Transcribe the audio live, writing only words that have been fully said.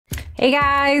Hey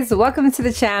guys, welcome to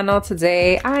the channel.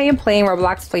 Today I am playing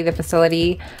Roblox Play the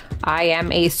Facility. I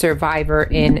am a survivor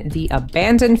in the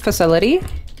abandoned facility.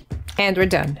 And we're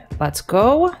done. Let's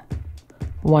go.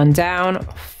 One down,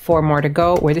 4 more to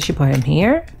go. Where did she put him?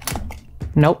 Here?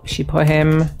 Nope, she put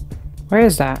him... Where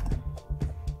is that?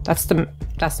 That's the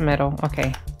middle.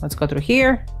 Okay, let's go through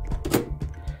here.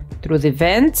 Through the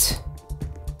vent.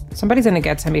 Somebody's gonna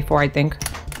get to him before, I think.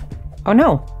 Oh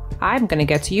no, I'm gonna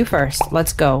get to you first.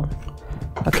 Let's go.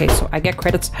 Okay, so I get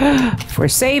credits for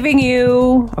saving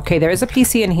you. Okay, there is a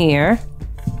PC in here.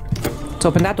 Let's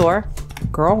open that door.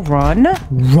 Girl, run.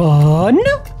 Run!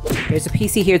 There's a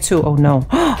PC here too. Oh no.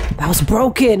 That was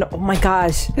broken. Oh my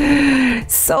gosh.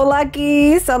 So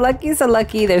lucky. So lucky, so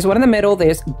lucky. There's one in the middle.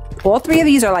 There's... All 3 of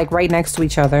these are like right next to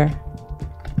each other.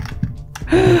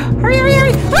 Hurry, hurry,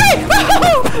 hurry!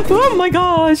 Hurry! Oh my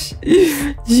gosh.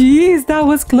 Jeez, that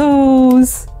was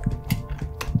close.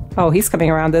 Oh, he's coming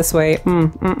around this way.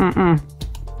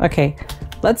 Okay,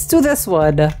 let's do this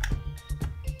one.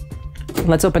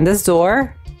 Let's open this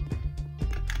door.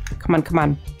 Come on, come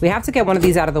on. We have to get one of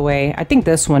these out of the way. I think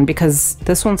this one, because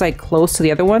this one's like close to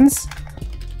the other ones.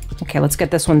 Okay, let's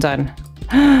get this one done.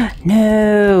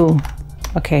 No.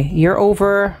 Okay, you're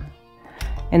over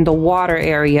in the water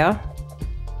area.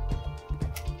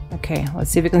 Okay, let's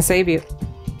see if we can save you.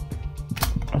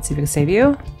 Let's see if we can save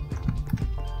you.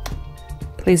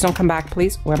 Please don't come back,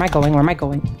 please. Where am I going? Where am I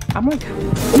going? I'm like...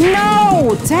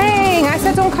 No! Dang! I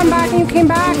said don't come back and you came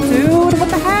back, dude. What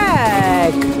the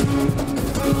heck?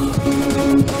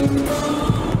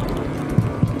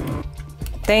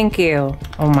 Thank you.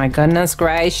 Oh my goodness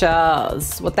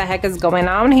gracious. What the heck is going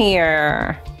on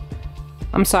here?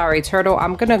 I'm sorry, Turtle.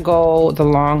 I'm gonna go the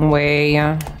long way,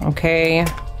 okay?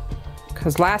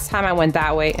 Because last time I went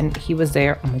that way and he was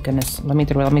there. Oh my goodness. Let me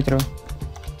through, let me through.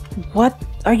 What?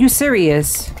 Are you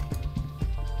serious?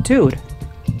 Dude.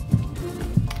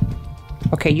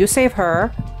 Okay, you save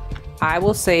her. I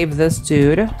will save this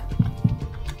dude.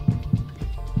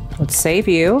 Let's save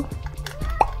you.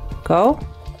 Go.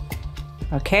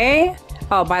 Okay.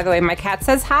 Oh, by the way, my cat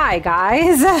says hi,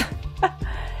 guys.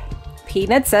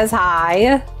 Peanut says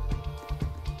hi.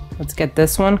 Let's get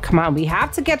this one. Come on, we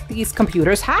have to get these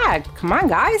computers hacked. Come on,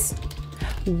 guys.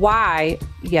 Why?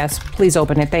 Yes, please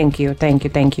open it. Thank you, thank you,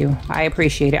 thank you. I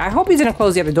appreciate it. I hope he's gonna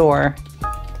close the other door.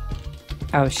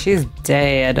 Oh, she's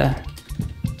dead.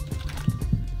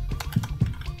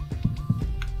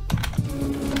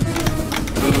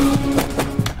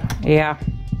 Yeah,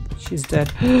 she's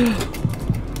dead.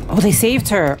 Oh, they saved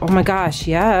her. Oh my gosh,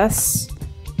 yes.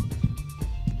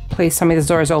 Please tell me this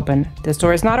door is open. This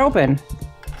door is not open.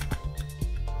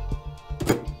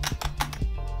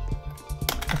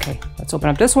 Okay, let's open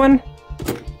up this one.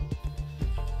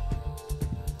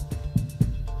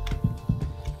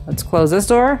 Let's close this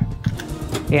door.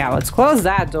 Yeah, let's close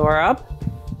that door up.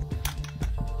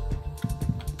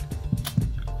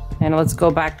 And let's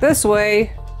go back this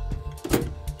way.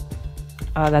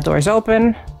 That door is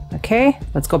open. Okay,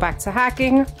 let's go back to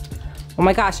hacking. Oh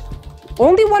my gosh,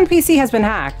 only one PC has been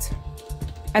hacked.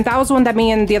 And that was the one that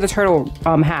me and the other turtle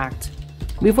hacked.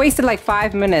 We've wasted like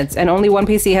 5 minutes and only one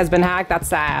PC has been hacked. That's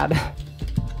sad.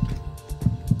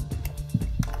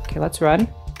 Okay, let's run.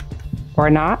 Or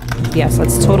not. Yes,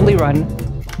 let's totally run.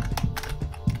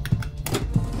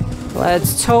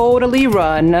 Let's totally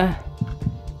run.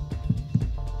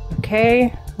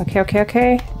 Okay. Okay, okay,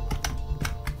 okay.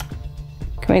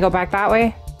 Can we go back that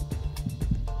way?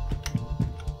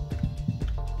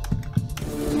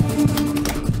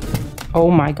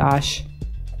 Oh my gosh.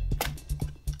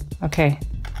 Okay.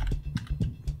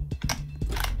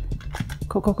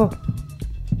 Go, go, go.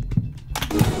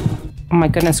 Oh my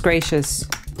goodness gracious.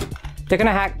 They're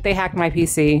gonna hack, they hacked my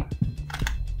PC.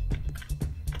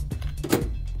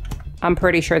 I'm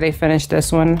pretty sure they finished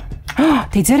this one.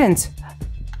 They didn't!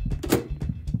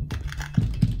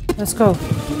 Let's go.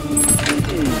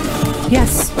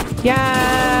 Yes!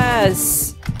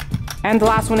 Yes! And the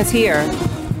last one is here.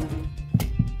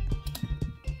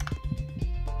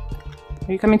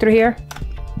 Are you coming through here?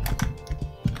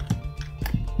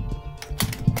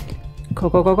 Go,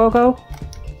 go, go, go, go.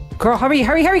 Girl, hurry,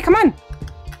 hurry, hurry, come on!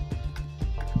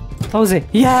 Close it.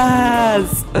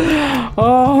 Yes!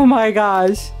 Oh my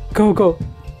gosh. Go, go.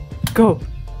 Go.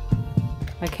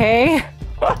 Okay.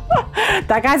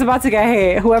 That guy's about to get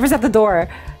hit. Whoever's at the door.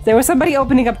 There was somebody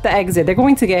opening up the exit. They're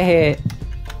going to get hit.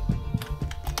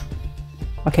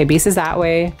 Okay, Beast is that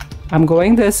way. I'm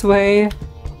going this way.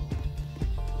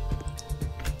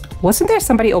 Wasn't there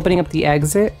somebody opening up the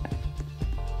exit?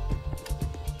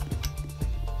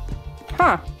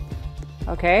 Huh.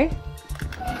 Okay.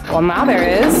 Well, now there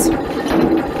is.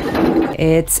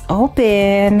 It's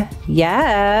open.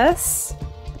 Yes.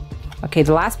 Okay,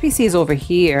 the last PC is over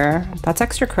here. That's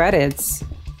extra credits.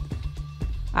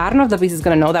 I don't know if the beast is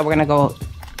gonna know that we're gonna go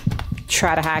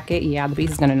try to hack it. Yeah, the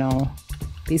beast is gonna know.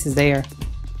 Beast is there.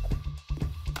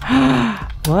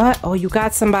 What? Oh, you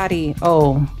got somebody.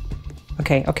 Oh.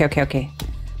 Okay.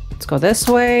 Let's go this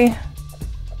way.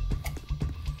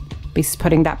 Beast is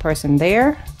putting that person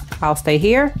there. I'll stay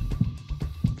here.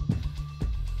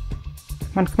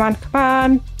 Come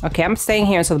on. Okay, I'm staying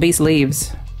here until the beast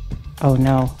leaves. Oh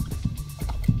no.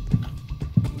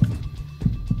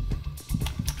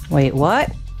 Wait, what?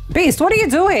 Beast, what are you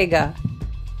doing?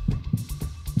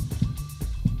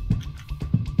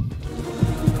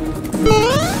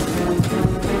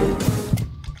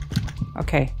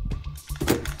 Okay.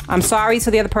 I'm sorry to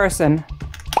the other person.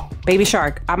 Baby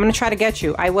shark, I'm gonna try to get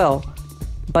you. I will.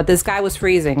 But this guy was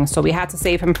freezing, so we had to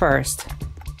save him first.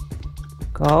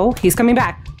 Go. He's coming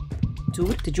back.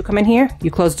 Dude, did you come in here? You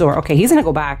closed the door. Okay, he's gonna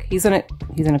go back. He's gonna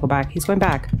go back. He's going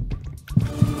back.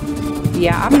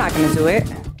 Yeah, I'm not gonna do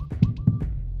it.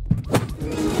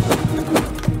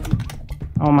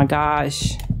 Oh my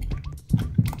gosh.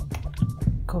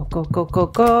 Go.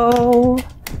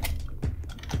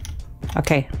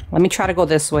 Okay, let me try to go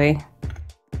this way.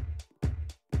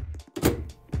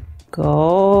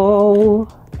 Go.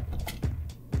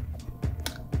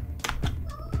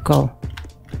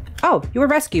 Oh, you were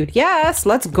rescued. Yes,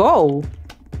 let's go.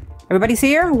 Everybody's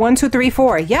here? 1, 2, 3,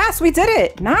 4. Yes, we did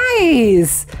it.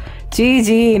 Nice.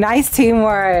 GG, nice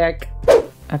teamwork.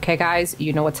 Okay, guys,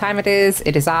 you know what time it is.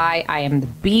 It is I am the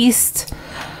beast.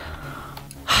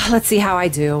 Let's see how I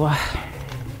do.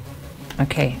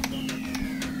 Okay.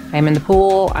 I'm in the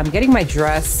pool. I'm getting my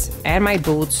dress and my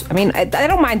boots. I mean, I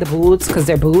don't mind the boots because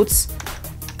they're boots.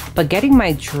 But getting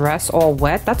my dress all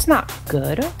wet, that's not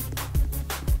good.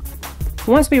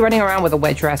 Who wants to be running around with a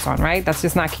wet dress on, right? That's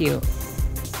just not cute.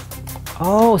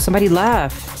 Oh, somebody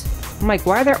left. I'm like,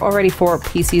 why are there already 4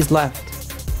 PCs left?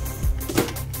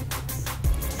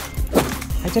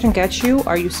 I didn't get you?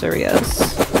 Are you serious?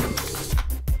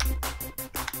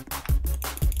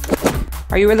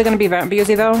 Are you really going to be vamp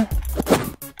busy though?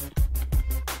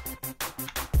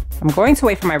 I'm going to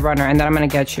wait for my runner and then I'm going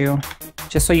to get you.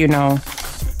 Just so you know.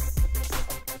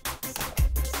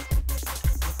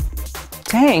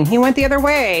 Dang, he went the other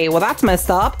way. Well, that's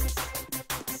messed up.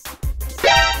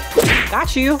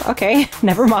 Got you. Okay,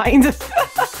 never mind.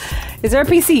 Is there a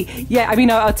PC? Yeah, I mean,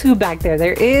 a tube back there.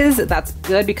 There is. That's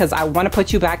good because I want to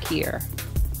put you back here.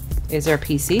 Is there a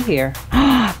PC here?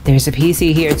 There's a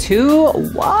PC here too.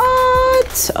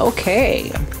 What?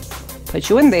 Okay. Put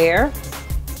you in there.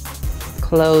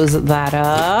 Close that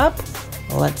up.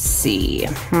 Let's see.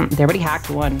 They already hacked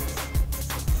one.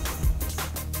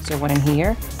 Is there one in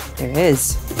here? There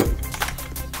is.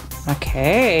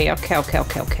 Okay.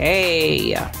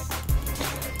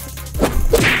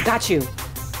 Got you.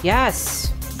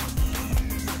 Yes.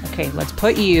 Okay, let's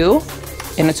put you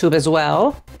in a tube as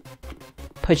well.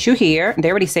 Put you here. They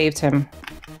already saved him.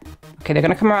 Okay, they're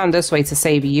gonna come around this way to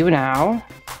save you now.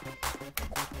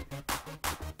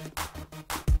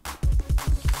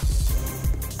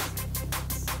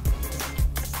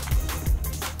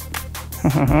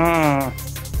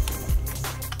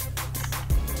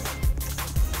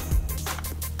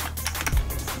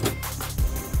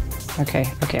 Okay.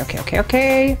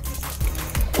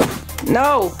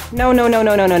 No.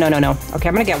 Okay,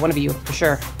 I'm gonna get one of you for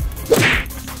sure.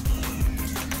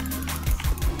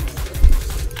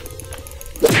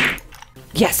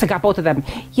 Yes, I got both of them.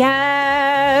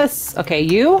 Yes. Okay,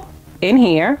 you in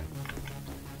here.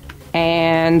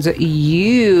 And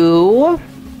you,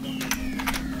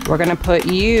 we're gonna put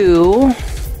you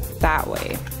that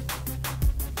way.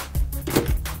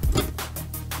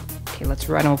 Okay, let's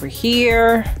run over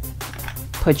here.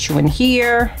 Put you in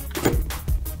here.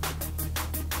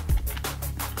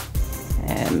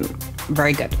 And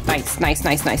very good.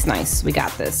 Nice. We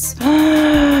got this.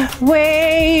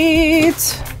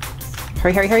 Wait.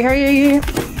 Hurry.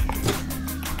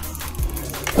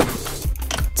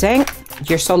 Dang,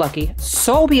 you're so lucky.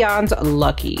 So beyond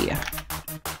lucky.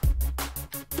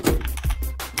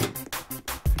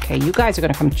 Okay, you guys are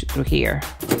gonna come through here.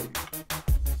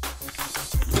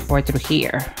 Or through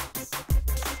here.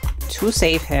 To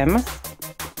save him.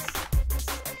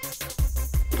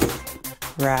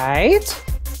 Right?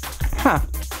 Huh.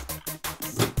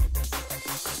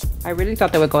 I really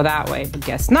thought they would go that way, but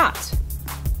guess not.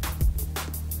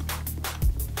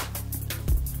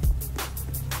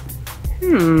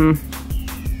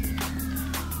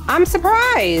 I'm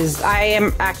surprised. I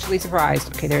am actually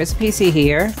surprised. Okay, there is a PC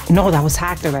here. No, that was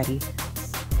hacked already.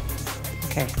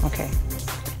 Okay.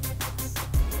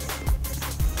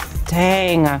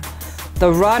 Dang.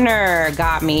 The runner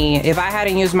got me. If I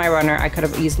hadn't used my runner, I could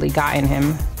have easily gotten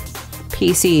him.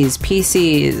 PCs.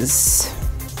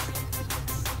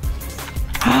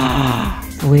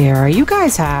 Where are you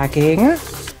guys hacking?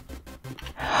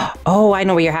 Oh, I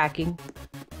know where you're hacking.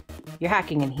 You're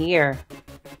hacking in here.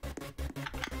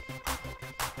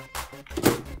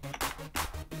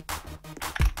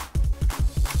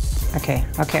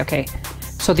 Okay.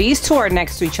 So these two are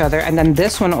next to each other, and then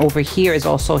this one over here is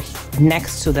also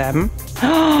next to them.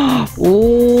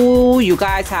 Ooh, you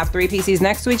guys have 3 PCs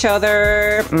next to each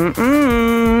other.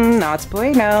 Not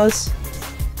buenos.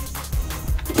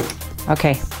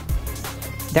 Okay.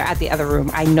 They're at the other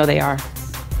room. I know they are.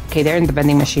 Okay, they're in the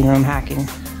vending machine room hacking.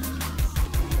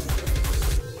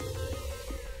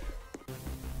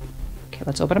 Okay,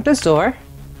 let's open up this door.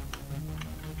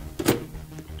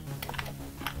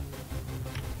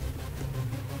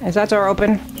 Is that door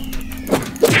open?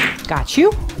 Got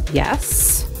you.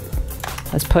 Yes.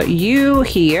 Let's put you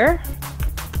here.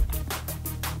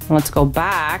 Let's go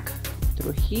back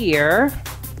through here.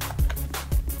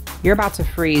 You're about to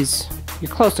freeze. You're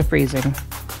close to freezing.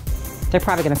 They're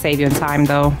probably gonna save you in time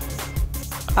though.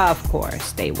 Of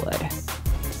course they would.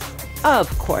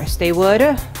 Of course they would.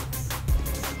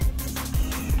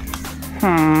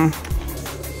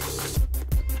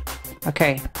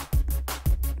 Okay.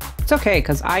 It's okay,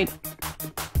 because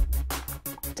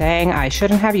dang, I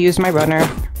shouldn't have used my runner.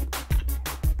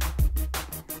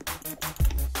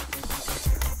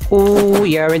 Ooh,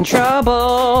 you're in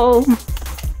trouble.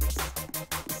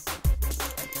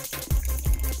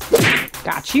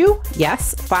 Got you.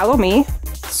 Yes, follow me,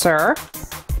 sir.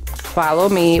 Follow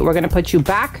me. We're gonna put you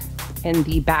back in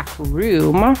the back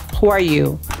room. Who are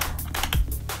you?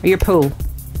 You're Pooh.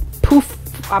 Poof.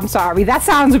 I'm sorry. That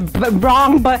sounds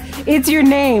wrong, but it's your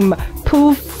name.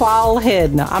 Pooh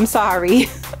Falhin. I'm sorry.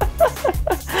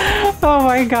 Oh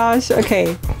my gosh.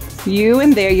 Okay. You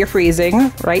in there, you're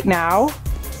freezing right now.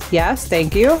 Yes,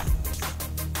 thank you.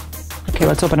 Okay,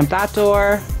 let's open up that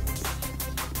door.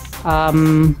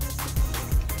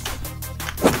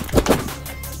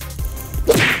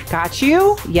 Got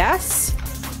you. Yes.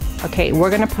 Okay, we're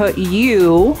gonna put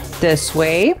you this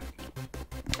way.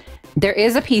 There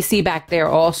is a PC back there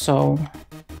also.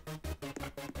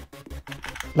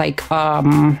 Like,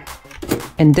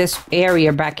 in this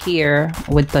area back here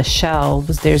with the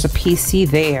shelves, there's a PC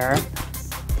there.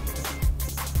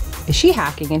 Is she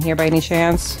hacking in here by any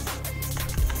chance?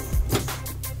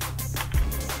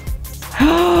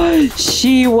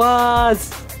 She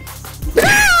was.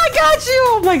 Ah, I got you!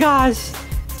 Oh my gosh.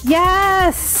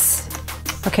 Yes!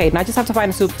 Okay, now I just have to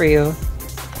find a soup for you.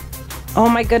 Oh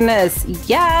my goodness.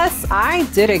 Yes, I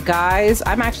did it, guys.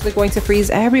 I'm actually going to freeze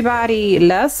everybody.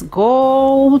 Let's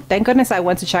go. Thank goodness I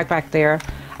went to check back there.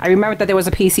 I remembered that there was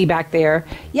a PC back there.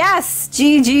 Yes,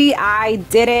 GG, I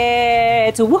did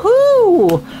it.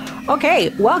 Woohoo! Okay,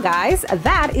 well guys,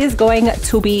 that is going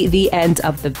to be the end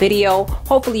of the video.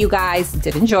 Hopefully you guys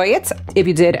did enjoy it. If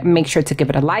you did, make sure to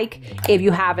give it a like. If you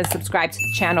haven't subscribed to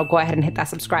the channel, go ahead and hit that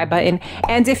subscribe button.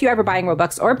 And if you're ever buying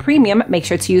Robux or Premium, make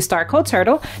sure to use star code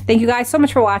Turtle. Thank you guys so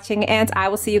much for watching, and I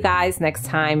will see you guys next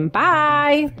time.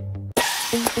 Bye!